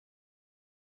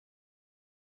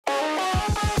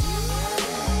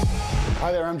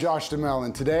Hi there, I'm Josh Duhamel,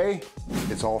 and today,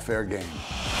 it's all fair game.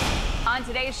 On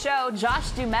today's show,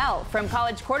 Josh Duhamel, from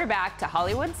college quarterback to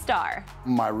Hollywood star.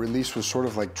 My release was sort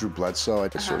of like Drew Bledsoe. I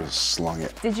just sort of slung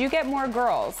it. Did you get more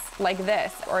girls like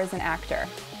this, or as an actor?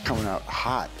 Coming out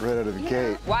hot right out of the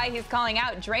gate. Why he's calling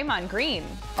out Draymond Green.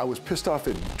 I was pissed off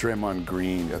at Draymond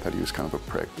Green. I thought he was kind of a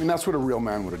prick. I mean, that's what a real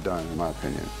man would have done, in my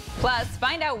opinion. Plus,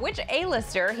 find out which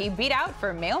A-lister he beat out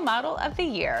for Male Model of the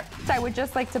Year. I would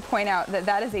just like to point out that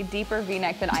that is a deeper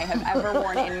V-neck than I have ever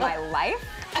worn in my life.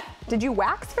 Did you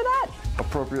wax for that?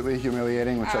 Appropriately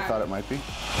humiliating, which I thought it might be.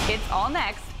 It's all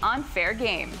next on Fair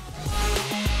Game.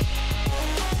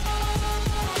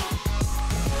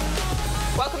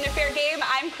 Welcome to Fair Game.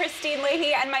 I'm Kristine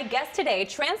Leahy, and my guest today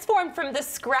transformed from the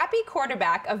scrappy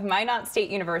quarterback of Minot State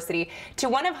University to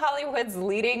one of Hollywood's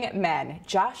leading men,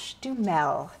 Josh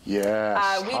Duhamel.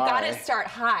 Yes. We've got to start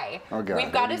high. Oh, God.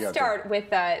 We've got to start with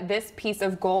this piece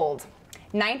of gold.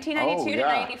 1992 to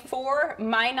 94,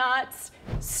 Minot's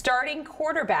starting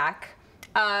quarterback.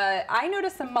 I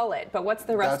noticed a mullet, but what's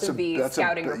the rest of the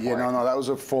scouting report? Yeah, no, that was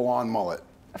a full-on mullet.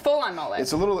 A full-on mullet.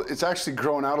 It's actually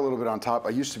grown out a little bit on top. I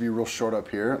used to be real short up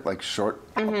here, like short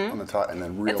on the top, and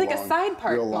then real long. It's like a side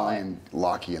part real long mullet. and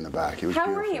locky in the back. It was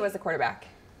beautiful. How were you as a quarterback?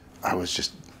 I was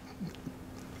just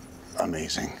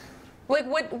amazing. Like,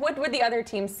 what would the other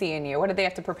teams see in you? What did they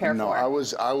have to prepare for? No, I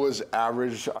was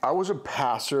average. I was a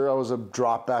passer. I was a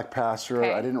drop back passer.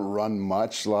 Okay. I didn't run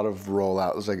much. A lot of rollout.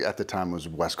 It was like, at the time, it was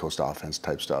West Coast offense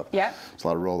type stuff. Yeah. It's a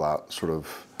lot of rollout, sort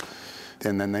of.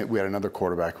 And then we had another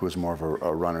quarterback who was more of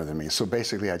a runner than me. So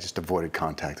basically, I just avoided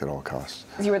contact at all costs.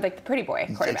 You were like the pretty boy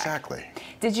quarterback. Exactly.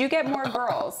 Did you get more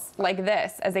girls like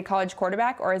this as a college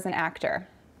quarterback or as an actor?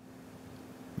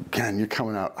 Ken, you're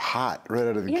coming out hot right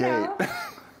out of the gate.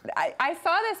 I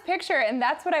saw this picture, and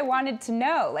that's what I wanted to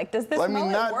know. Like, does this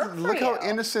mullet work for you? Look how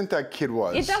innocent that kid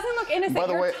was. It doesn't look innocent. By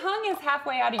the way, your tongue is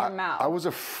halfway out of your mouth. I was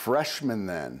a freshman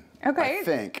then. Okay. I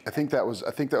think that was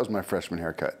my freshman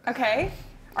haircut. Okay.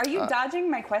 Are you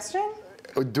dodging my question?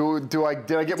 Did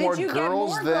I get more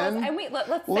girls then? And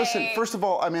let's say. Listen, first of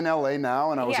all, I'm in LA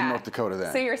now, and I was in North Dakota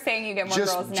then. So you're saying you get more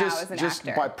girls now as an actor? Just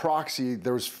by proxy,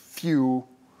 there was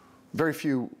very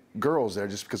few girls there,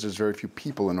 just because there's very few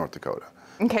people in North Dakota.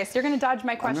 Okay, so you're going to dodge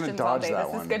my questions all day.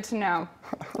 This is good to know.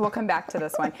 We'll come back to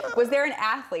this one. Was there an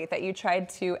athlete that you tried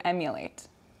to emulate?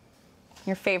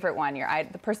 Your favorite one,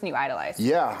 the person you idolized?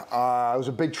 Yeah, I was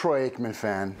a big Troy Aikman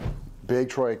fan. Big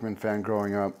Troy Aikman fan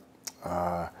growing up.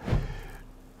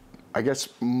 I guess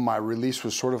my release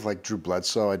was sort of like Drew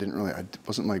Bledsoe. I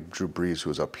wasn't like Drew Brees, who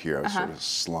was up here. I sort of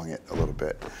slung it a little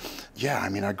bit. Yeah, I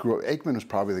mean, Aikman was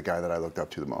probably the guy that I looked up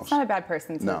to the most. It's not a bad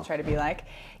person to try to be like.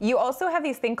 You also have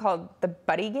these thing called the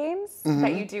buddy games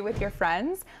that you do with your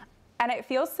friends, and it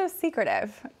feels so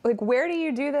secretive. Like, where do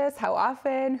you do this? How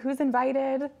often? Who's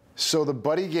invited? So the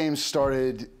buddy games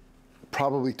started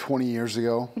probably 20 years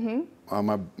ago.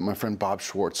 My friend Bob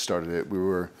Schwartz started it. We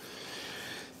were,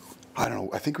 I don't know,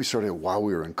 I think we started it while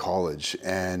we were in college,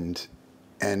 and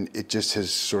it just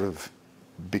has sort of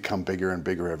become bigger and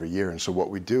bigger every year. And so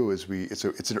what we do is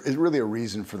it's really a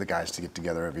reason for the guys to get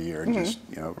together every year and just,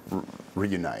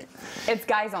 reunite. It's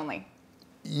guys only.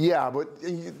 Yeah, but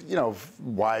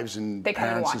wives and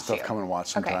parents and stuff come and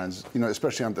watch sometimes. Okay.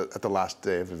 Especially at the last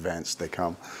day of events, they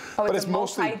come. Oh, but it's a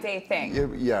multi-day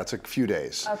thing. Yeah, it's a few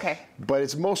days. Okay. But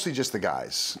it's mostly just the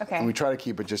guys. Okay. And we try to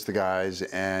keep it just the guys,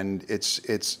 and it's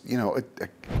a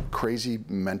crazy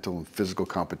mental and physical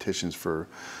competitions for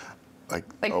like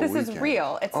a this weekend. Is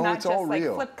real. It's not it's just all like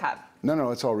real. Flip Cup. No,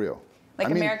 it's all real. Like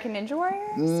American Ninja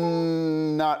Warrior?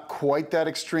 Not quite that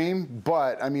extreme,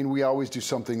 but I mean, we always do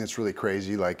something that's really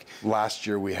crazy. Like last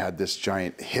year, we had this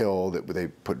giant hill that they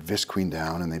put Visqueen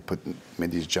down, and they painted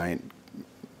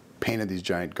these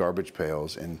giant garbage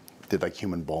pails and did like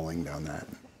human bowling down that.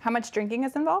 How much drinking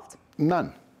is involved?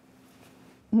 None.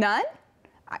 None?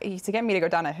 You used to get me to go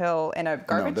down a hill in a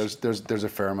garbage. No, there's a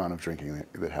fair amount of drinking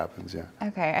that happens. Yeah.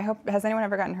 Okay. Has anyone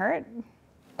ever gotten hurt?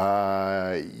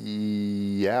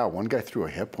 Yeah, one guy threw a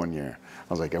hip one year. I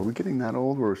was like, are we getting that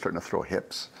old where we're starting to throw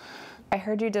hips? I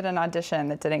heard you did an audition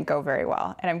that didn't go very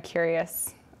well, and I'm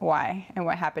curious why and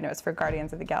what happened. It was for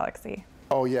Guardians of the Galaxy.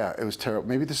 Oh yeah, it was terrible.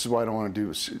 Maybe this is why I don't want to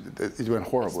do it. It went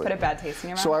horribly. Just put a bad taste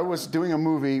in your mouth? So I was doing a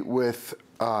movie with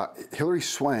Hilary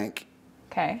Swank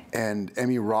and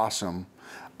Emmy Rossum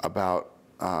about,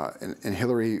 and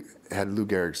Hilary had Lou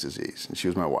Gehrig's disease, and she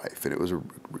was my wife, and it was a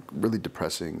really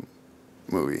depressing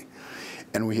movie,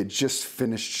 and we had just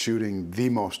finished shooting the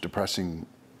most depressing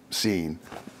scene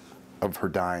of her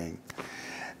dying,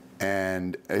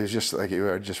 and it was just like,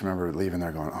 I just remember leaving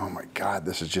there going, oh my God,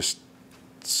 this is just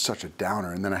such a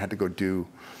downer. And then I had to go do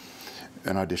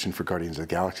an audition for Guardians of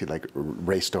the Galaxy, like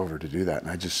raced over to do that,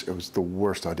 and it was the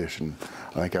worst audition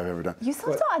I think I've ever done. You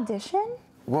still have to audition?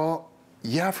 Well,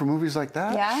 yeah, for movies like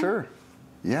that, yeah? Sure.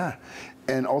 Yeah.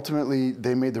 And ultimately,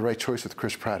 they made the right choice with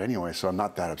Chris Pratt anyway, so I'm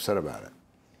not that upset about it.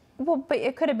 Well, but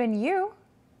it could have been you.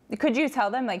 Could you tell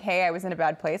them, like, hey, I was in a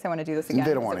bad place, I want to do this again?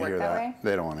 They don't want to hear that.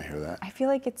 They don't want to hear that. I feel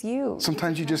like it's you.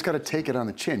 Sometimes you just got to take it on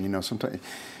the chin, you know, sometimes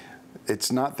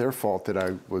it's not their fault that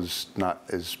I was not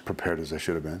as prepared as I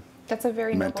should have been. That's a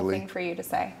very noble thing for you to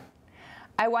say.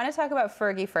 I want to talk about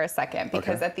Fergie for a second,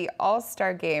 because at the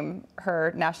All-Star game,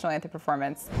 her national anthem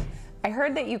performance, I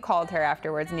heard that you called her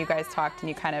afterwards and you guys talked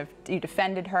and you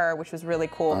defended her, which was really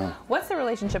cool. What's the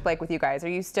relationship like with you guys? Are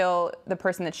you still the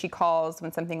person that she calls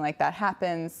when something like that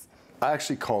happens? I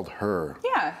actually called her.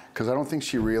 Yeah. Because I don't think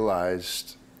she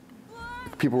realized,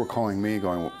 people were calling me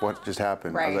going, what just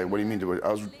happened? Right. I was like, what do you mean?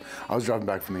 I was driving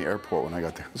back from the airport when I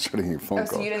got there, starting getting phone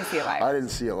calls. So you didn't see it live? I didn't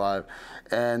see it live.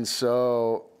 And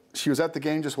so she was at the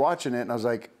game just watching it, and I was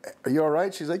like, are you all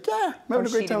right? She's like, yeah, I'm having a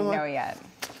great time. She didn't know yet.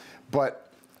 But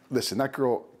listen, that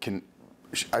girl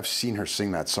I've seen her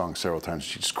sing that song several times.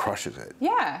 She just crushes it.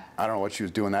 Yeah. I don't know what she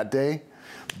was doing that day,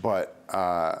 but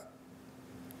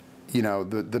you know,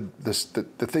 the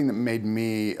thing that made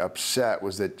me upset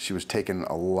was that she was taking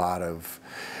a lot of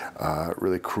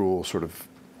really cruel sort of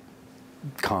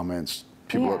comments.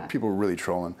 People were really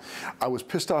trolling. I was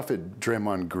pissed off at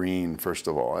Draymond Green, first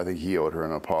of all. I think he owed her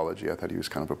an apology. I thought he was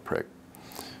kind of a prick.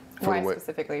 Why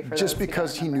specifically? For just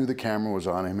because he knew the camera was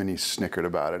on him and he snickered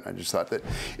about it. I just thought that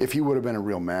if he would have been a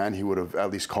real man, he would have at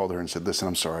least called her and said, listen,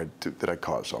 I'm sorry that I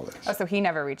caused all this. Oh, so he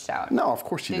never reached out? No, of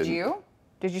course he didn't. Did you?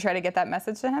 Did you try to get that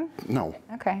message to him? No.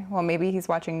 Okay, well maybe he's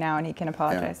watching now and he can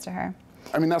apologize to her.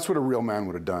 I mean, that's what a real man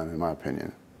would have done, in my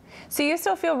opinion. So you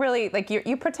still feel really, like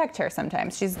you protect her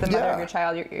sometimes. She's the mother of your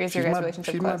child. Is your guys'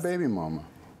 relationship close? She's my baby mama.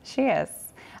 She is.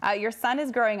 Your son is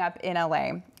growing up in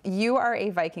LA. You are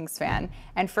a Vikings fan,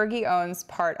 and Fergie owns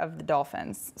part of the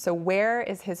Dolphins. So where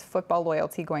is his football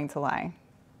loyalty going to lie,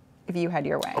 if you had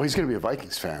your way? Oh, he's going to be a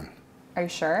Vikings fan. Are you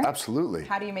sure? Absolutely.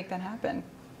 How do you make that happen?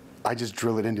 I just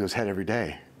drill it into his head every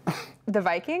day. The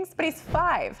Vikings? But he's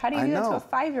 5. How do you do that to a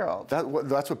 5-year-old?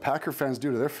 That's what Packer fans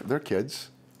do to their kids.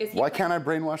 Why can't I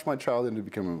brainwash my child into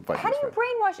becoming a Vikings fan? How do you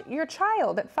brainwash your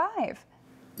child at 5?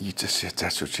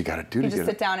 That's what you got to do. You just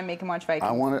sit down and make him watch Vikings.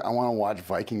 I want to watch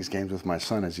Vikings games with my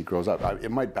son as he grows up. It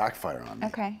might backfire on me.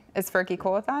 Okay. Is Fergie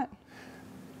cool with that?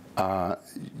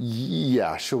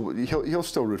 Yeah, he'll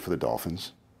still root for the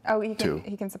Dolphins. Oh, he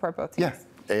can support both teams.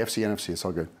 Yeah, AFC, NFC, it's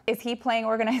all good. Is he playing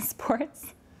organized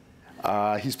sports?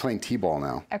 He's playing T-ball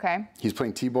now. Okay. He's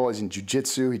playing T-ball. He's in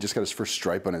jiu-jitsu. He just got his first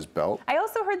stripe on his belt. I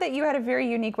also heard that you had a very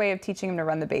unique way of teaching him to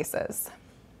run the bases.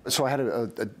 So I had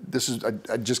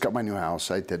I just got my new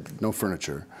house. I had no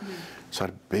furniture. So I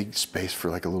had a big space for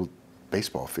like a little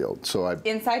baseball field. So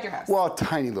Inside your house? Well, a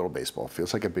tiny little baseball field.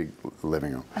 It's like a big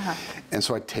living room. And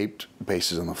so I taped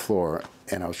bases on the floor,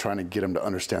 and I was trying to get him to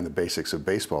understand the basics of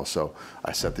baseball. So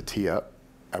I set the tee up.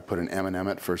 I put an M&M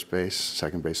at first base,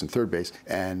 second base, and third base.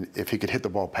 And if he could hit the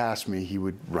ball past me, he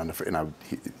would run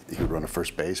he would run to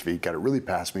first base. If he got it really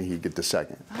past me, he'd get to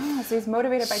second. Oh, so he's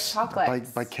motivated by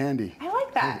chocolate. By candy. I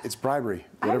like that. It's bribery,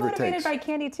 whatever it takes. I'm motivated by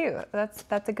candy too.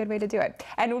 That's a good way to do it.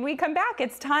 And when we come back,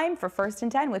 it's time for First and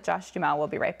 10 with Josh Duhamel. We'll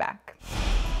be right back.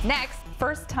 Next,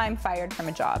 first time fired from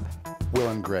a job. Will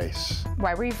and Grace.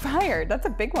 Why were you fired? That's a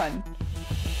big one.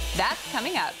 That's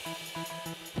coming up.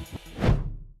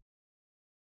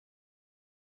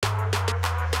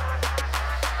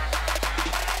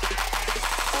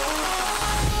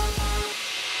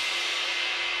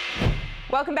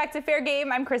 Welcome back to Fair Game.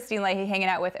 I'm Kristine Leahy, hanging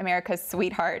out with America's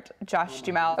sweetheart, Josh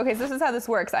Duhamel. Okay, so this is how this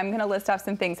works. I'm gonna list off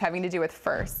some things having to do with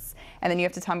firsts, and then you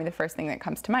have to tell me the first thing that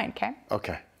comes to mind, okay?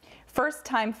 Okay. First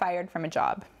time fired from a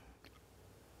job.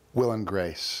 Will and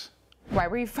Grace. Why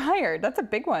were you fired? That's a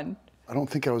big one. I don't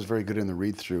think I was very good in the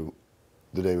read-through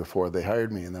the day before. They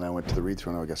hired me, and then I went to the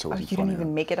read-through, and I guess I wasn't funny. You didn't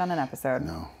even make it on an episode.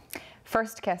 No.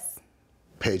 First kiss.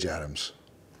 Paige Adams.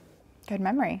 Good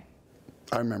memory.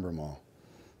 I remember them all.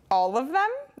 All of them?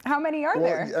 How many are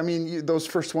there? I mean, those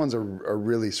first ones are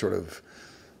really sort of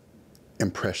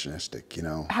impressionistic, you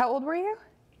know. How old were you?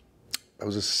 I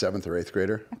was a 7th or 8th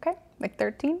grader. Okay, like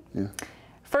 13? Yeah.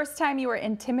 First time you were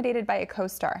intimidated by a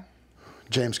co-star.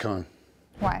 James Caan.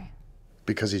 Why?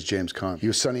 Because he's James Caan. He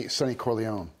was Sonny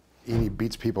Corleone, and he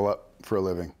beats people up for a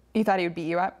living. You thought he would beat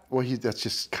you up? Well, that's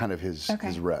just kind of his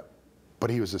rep.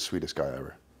 But he was the sweetest guy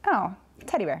ever. Oh,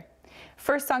 teddy bear.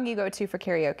 First song you go to for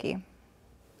karaoke.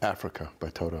 Africa by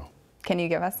Toto. Can you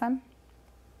give us some?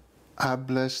 I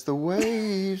bless the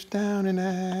waves down in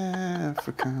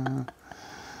Africa.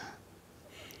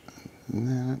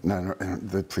 No,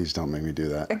 please don't make me do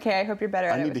that. Okay, I hope you're better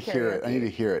at it. I need to hear it. I need to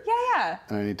hear it. Yeah.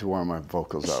 And I need to warm my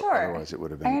vocals up. Sure. Otherwise, it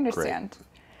would have been great. I understand.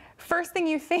 First thing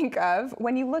you think of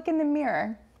when you look in the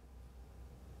mirror?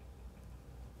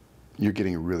 You're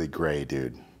getting really gray,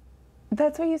 dude.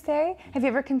 That's what you say? Have you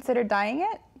ever considered dyeing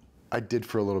it? I did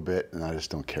for a little bit, and I just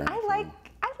don't care. I like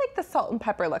the salt and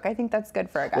pepper look. I think that's good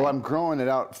for a guy. Well, I'm growing it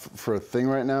out for a thing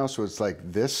right now, so it's like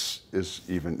this is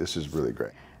really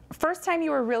great. First time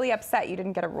you were really upset you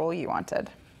didn't get a role you wanted?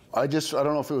 I don't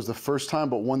know if it was the first time,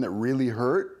 but one that really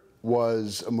hurt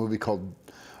was a movie called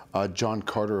John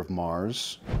Carter of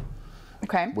Mars.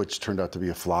 Okay. Which turned out to be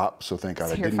a flop, so thank God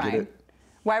So I didn't get it.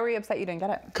 Why were you upset you didn't get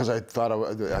it? Because I thought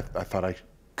I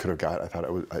could have got it. I thought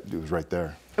it was right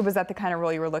there. Was that the kind of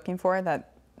role you were looking for,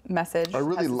 that message? I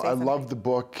loved the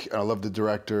book, and I loved the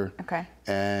director. Okay.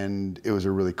 And it was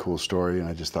a really cool story, and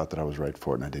I just thought that I was right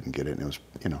for it, and I didn't get it. And it was,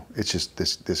 it's just,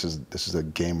 this is a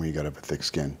game where you got to have a thick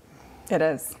skin. It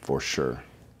is. For sure.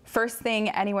 First thing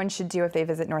anyone should do if they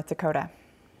visit North Dakota?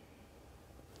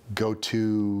 Go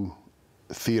to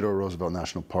Theodore Roosevelt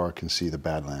National Park and see the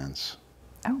Badlands.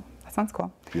 Oh, that sounds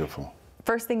cool. Beautiful.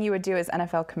 First thing you would do as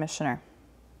NFL commissioner?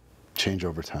 Change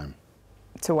over time.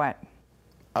 To what?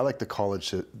 I like the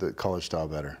college style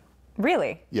better.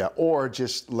 Really? Yeah, or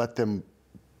just let them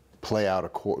play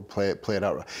it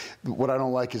out. What I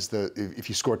don't like is if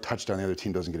you score a touchdown, the other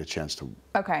team doesn't get a chance to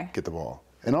get the ball.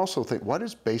 And also think, why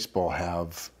does baseball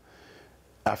have,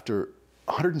 after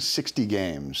 160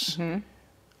 games,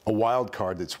 a wild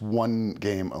card that's one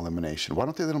game elimination? Why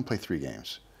don't they let them play 3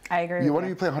 games? I agree. Why don't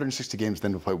you play 160 games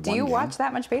then to play one game? Do you watch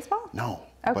that much baseball? No.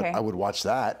 Okay. But I would watch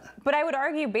that. But I would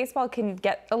argue baseball can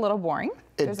get a little boring.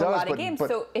 There's a lot of games.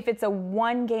 So if it's a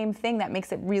one-game thing, that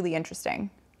makes it really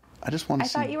interesting. I just want to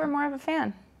see. I thought you were more of a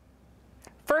fan.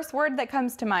 First word that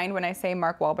comes to mind when I say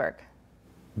Mark Wahlberg?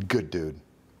 Good dude.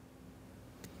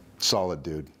 Solid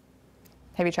dude.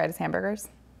 Have you tried his hamburgers?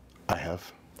 I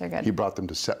have. They're good. He brought them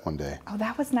to set one day. Oh,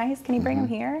 that was nice. Can you bring them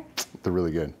here? They're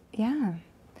really good. Yeah.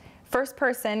 First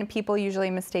person people usually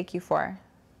mistake you for?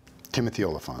 Timothy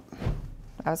Oliphant.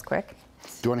 That was quick. Do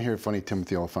you want to hear a funny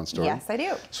Timothy Oliphant story? Yes, I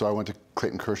do. So I went to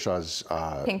Clayton Kershaw's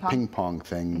ping pong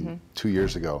thing 2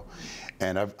 years ago,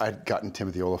 and I'd gotten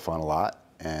Timothy Oliphant a lot,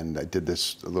 and I did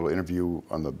this little interview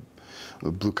on the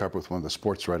blue carpet with one of the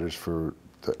sports writers for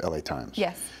the LA Times.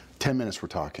 Yes. 10 minutes we're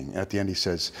talking, and at the end he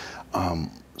says,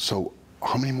 so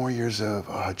how many more years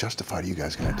of Justified are you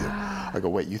guys going to do? I go,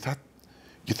 wait, you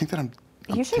think that I'm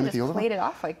You should have Timothy just played it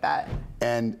off like that.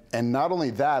 And not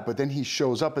only that, but then he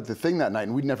shows up at the thing that night,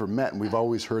 and we'd never met, and we've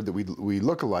always heard that we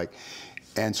look alike.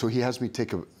 And so he has me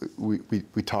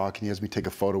we talk, and he has me take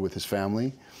a photo with his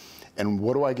family. And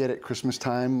what do I get at Christmas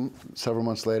time, several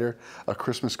months later? A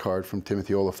Christmas card from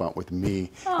Timothy Oliphant with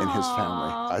me and his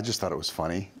family. I just thought it was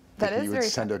funny. That is he would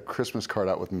send a Christmas card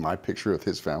out with my picture with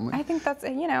his family. I think that's,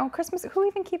 Christmas, who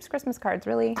even keeps Christmas cards,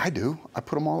 really? I do. I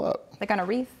put them all up. Like on a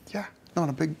wreath? Yeah. No, on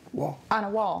a big wall. On a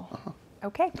wall.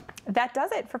 Okay. That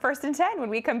does it for First and 10. When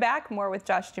we come back, more with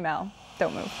Josh Duhamel.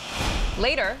 Don't move.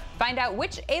 Later, find out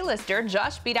which A-lister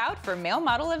Josh beat out for Male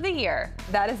Model of the Year.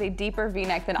 That is a deeper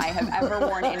V-neck than I have ever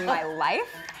worn in my life.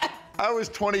 I was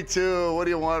 22. What do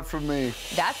you want from me?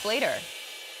 That's later.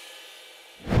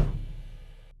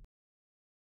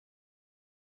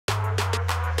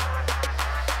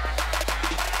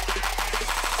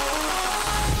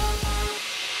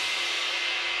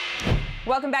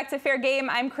 Welcome back to Fair Game.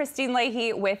 I'm Kristine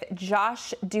Leahy with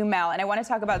Josh Duhamel, and I want to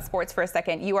talk about sports for a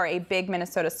second. You are a big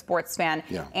Minnesota sports fan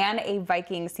and a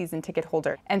Vikings season ticket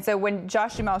holder. And so when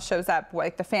Josh Duhamel shows up,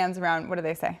 like the fans around, what do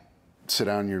they say? Sit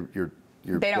down, you're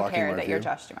They don't care that view. you're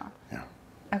Josh Duhamel. Yeah.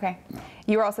 Okay. No.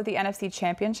 You were also at the NFC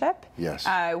Championship. Yes.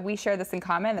 We share this in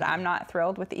common that I'm not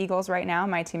thrilled with the Eagles right now.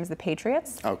 My team is the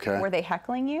Patriots. Okay. Were they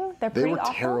heckling you? They were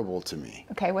awful? terrible to me.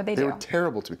 Okay, what'd they do? They were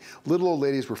terrible to me. Little old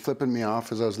ladies were flipping me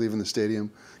off as I was leaving the stadium.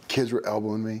 Kids were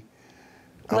elbowing me.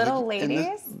 Little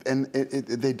ladies? And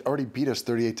they'd already beat us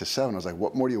 38-7. I was like,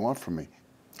 what more do you want from me?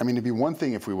 I mean, it'd be one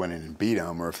thing if we went in and beat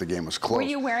them or if the game was close. Were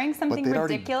you wearing something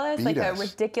ridiculous, like a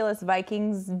ridiculous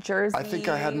Vikings jersey? I think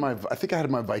I had my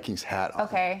Vikings hat on.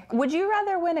 Okay. Would you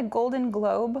rather win a Golden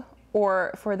Globe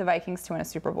or for the Vikings to win a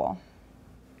Super Bowl?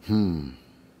 I'm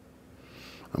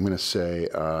gonna say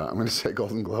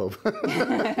Golden Globe.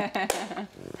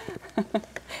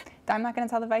 I'm not going to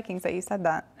tell the Vikings that you said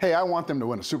that. Hey, I want them to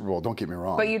win a Super Bowl. Don't get me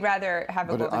wrong. But you'd rather have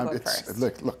a Golden Globe first.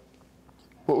 Look.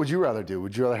 What would you rather do?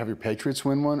 Would you rather have your Patriots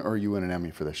win one, or you win an Emmy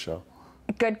for this show?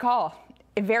 Good call.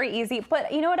 Very easy.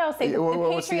 But you know what I'll say?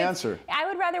 What's the answer? I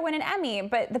would rather win an Emmy,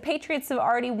 but the Patriots have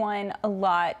already won a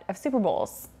lot of Super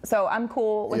Bowls, so I'm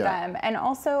cool with them. And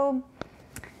also,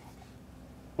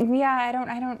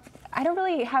 Yeah, I don't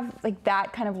really have like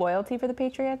that kind of loyalty for the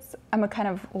Patriots. I'm a kind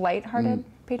of light-hearted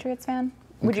Patriots fan.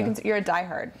 Would you consider, you're a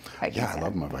diehard Vikings fan? I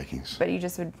love my Vikings. But you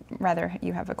just would rather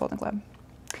you have a Golden Glove.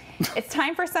 It's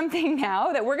time for something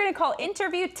now that we're going to call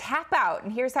Interview Tap Out.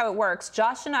 And here's how it works.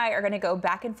 Josh and I are going to go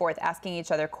back and forth asking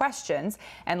each other questions.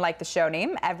 And like the show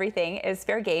name, everything is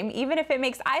fair game, even if it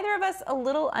makes either of us a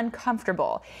little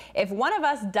uncomfortable. If one of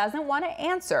us doesn't want to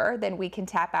answer, then we can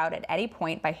tap out at any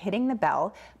point by hitting the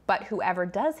bell. But whoever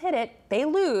does hit it, they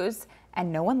lose.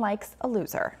 And no one likes a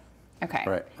loser.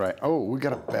 Okay. Right. Oh, we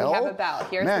got a bell? We have a bell.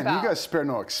 Here's the bell. Man, you guys spare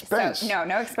no expense. So,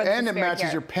 no expense. And it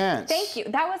matches your pants. Thank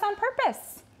you. That was on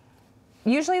purpose.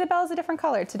 Usually the bell is a different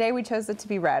color. Today we chose it to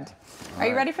be red. Are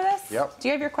you ready for this? Yep. Do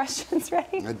you have your questions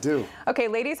ready? I do. Okay,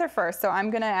 ladies are first, so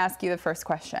I'm going to ask you the first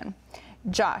question.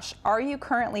 Josh, are you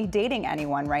currently dating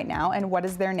anyone right now, and what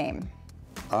is their name?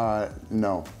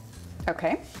 No.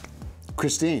 Okay.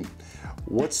 Kristine,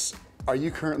 are you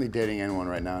currently dating anyone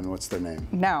right now, and what's their name?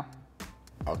 No.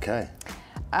 Okay.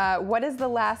 What is the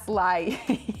last lie?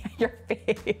 Your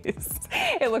face.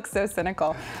 It looks so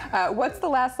cynical. What's the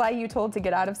last lie you told to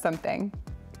get out of something?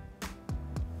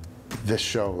 This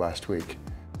show last week.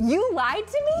 You lied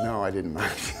to me? No, I didn't. What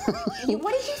did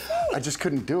you say? I just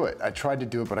couldn't do it. I tried to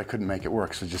do it, but I couldn't make it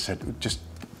work. So I just said,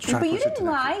 try But to you push it to didn't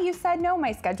lie. You said, no,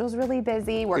 my schedule's really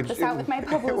busy. Work this out with my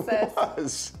publicist. It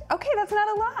was. Okay, that's not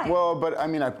a lie. Well, but I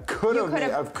mean, I could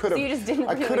have. So you just didn't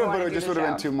really I could have, want but to it do just the would have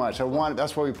been show. too much.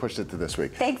 That's why we pushed it to this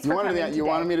week. Thanks for coming You today.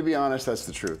 wanted me to be honest. That's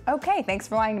the truth. Okay, thanks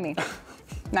for lying to me.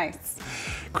 Nice.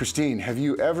 Kristine, have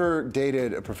you ever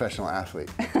dated a professional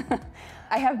athlete?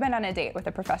 I have been on a date with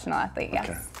a professional athlete, yes.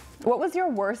 Okay. What was your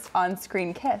worst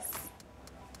on-screen kiss?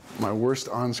 My worst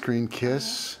on-screen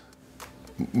kiss?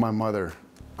 My mother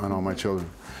on all my children.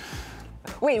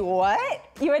 Wait, what?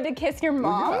 You had to kiss your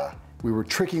mom? Yeah. We were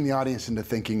tricking the audience into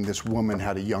thinking this woman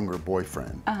had a younger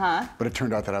boyfriend. But it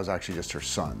turned out that I was actually just her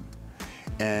son.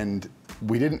 And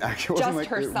we didn't actually,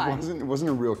 it wasn't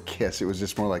a real kiss. It was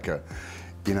just more like a,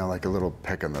 like a little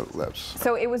peck on the lips.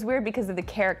 So it was weird because of the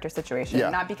character situation, Yeah.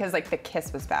 not because like the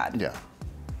kiss was bad. Yeah.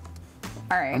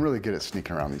 All right. I'm really good at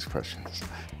sneaking around these questions.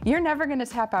 You're never gonna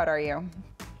tap out, are you?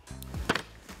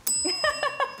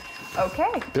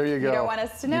 Okay. There you go. You don't want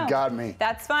us to know. You got me.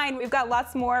 That's fine. We've got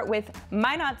lots more with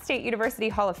Minot State University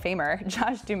Hall of Famer,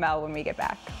 Josh Duhamel, when we get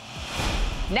back.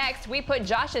 Next, we put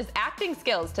Josh's acting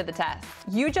skills to the test.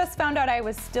 You just found out I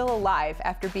was still alive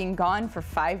after being gone for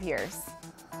 5 years.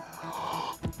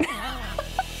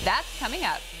 That's coming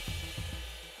up.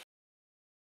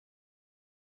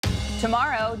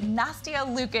 Tomorrow,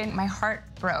 Nastia Lukin. My heart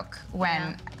broke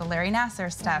when the Larry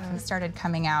Nassar stuff started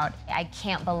coming out. I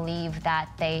can't believe that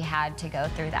they had to go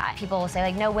through that. People will say,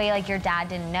 like, no way, like, your dad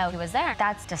didn't know he was there.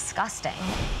 That's disgusting.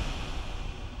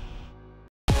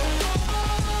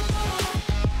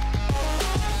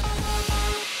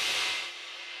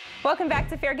 Welcome back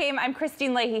to Fair Game. I'm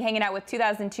Kristine Leahy, hanging out with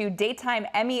 2002 Daytime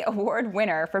Emmy Award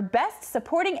winner for Best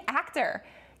Supporting Actor,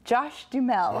 Josh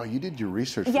Duhamel. Oh, you did your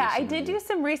research. Yeah, I did do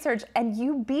some research, and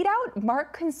you beat out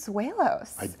Mark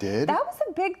Consuelos. I did? That was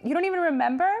a big, you don't even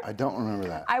remember? I don't remember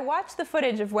that. I watched the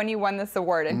footage of when you won this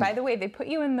award, and by the way, they put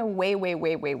you in the way, way,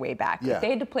 way, way, way back. Yeah. They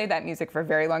had to play that music for a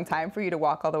very long time for you to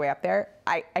walk all the way up there.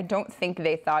 I don't think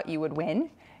they thought you would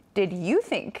win. Did you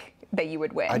think that you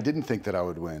would win? I didn't think that I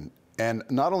would win. And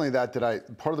not only that,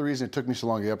 part of the reason it took me so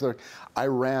long to get up there, I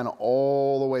ran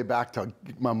all the way back to,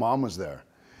 my mom was there.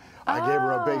 I gave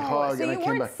her a big hug, so and I came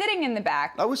back. you weren't sitting in the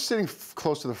back. I was sitting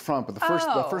close to the front, but the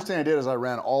first thing I did is I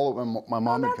ran all when my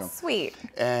mom had come. That's sweet.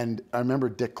 And I remember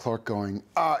Dick Clark going,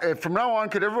 from now on,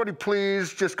 could everybody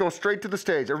please just go straight to the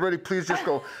stage? Everybody please just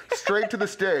go straight to the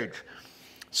stage.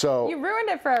 So You ruined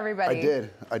it for everybody.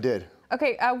 I did.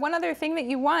 Okay, one other thing that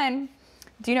you won.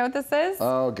 Do you know what this is?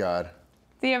 Oh, God.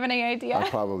 Do you have any idea? I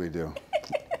probably do.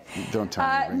 Don't tell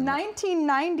me.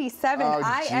 1997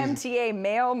 IMTA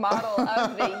Male Model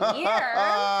of the Year.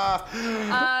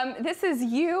 This is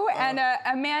you and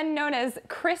a man known as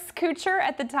Chris Kutcher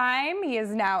at the time. He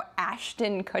is now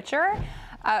Ashton Kutcher.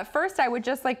 First, I would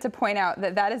just like to point out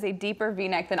that that is a deeper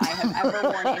V-neck than I have ever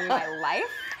worn in my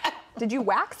life. Did you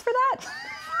wax for that?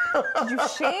 Did you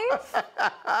shave?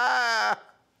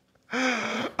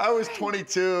 I was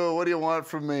 22. What do you want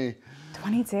from me?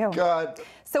 22. God.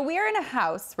 So we are in a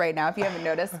house right now, if you haven't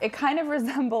noticed. It kind of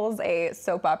resembles a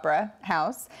soap opera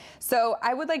house. So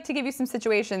I would like to give you some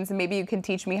situations, and maybe you can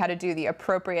teach me how to do the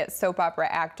appropriate soap opera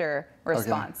actor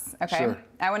response. Okay? Sure.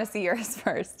 I want to see yours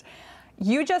first.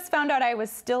 You just found out I was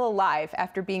still alive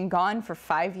after being gone for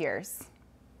 5 years.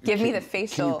 Give me the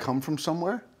facial. Can you come from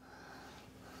somewhere?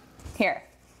 Here.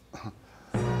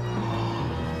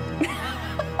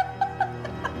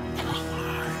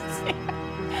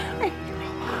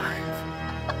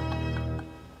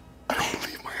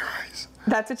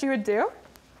 That's what you would do?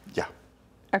 Yeah.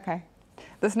 Okay.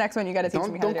 This next one, you got to teach me how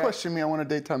to do it. Don't question me. I won a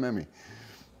daytime Emmy.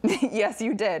 Yes,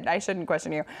 you did. I shouldn't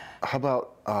question you. How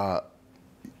about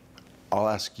I'll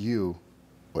ask you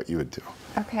what you would do.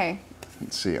 Okay.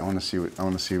 Let's see. I want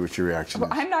to see what your reaction is.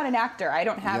 I'm not an actor. I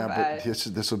don't have Yeah,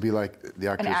 but this will be like the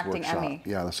actor's an acting workshop. Emmy.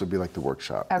 Yeah, this will be like the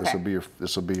workshop. Okay. This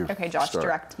will be your. Okay, Josh, start.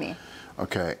 direct me.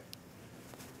 Okay.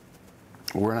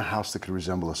 We're in a house that could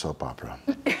resemble a soap opera.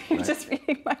 You're right? just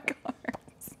reading my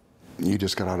cards. You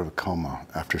just got out of a coma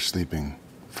after sleeping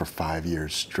for 5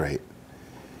 years straight,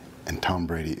 and Tom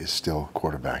Brady is still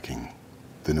quarterbacking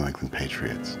the New England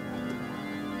Patriots.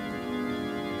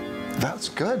 That's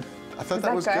good. I thought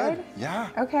that was good. Yeah.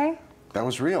 Okay. That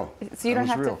was real. So you don't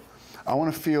have to. I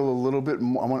want to feel a little bit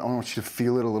more. I want you to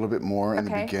feel it a little bit more in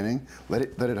the beginning. Let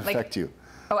it affect you.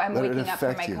 Oh, I'm Let waking up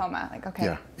from my coma. Like, okay.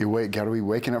 Yeah, you got to be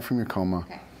waking up from your coma.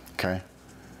 Okay. Okay.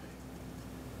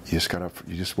 You just got up.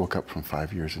 You just woke up from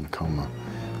 5 years in a coma.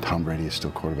 Tom Brady is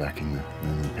still quarterbacking the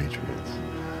New England Patriots.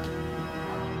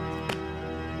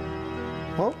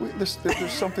 Well, there's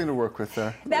something to work with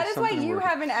there. That is why you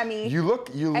have an Emmy. You look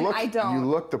I don't. You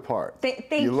look the part.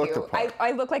 Thank you. Look the part.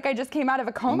 I look like I just came out of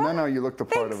a coma? No, you look the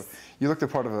part Thanks. you look the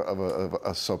part of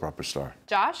a soap opera star.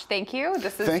 Josh, thank you.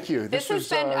 Thank you. This has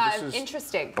been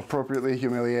interesting. Appropriately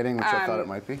humiliating, which I thought it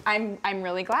might be. I'm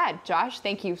really glad. Josh,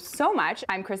 thank you so much.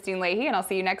 I'm Kristine Leahy, and I'll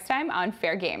see you next time on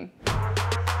Fair Game.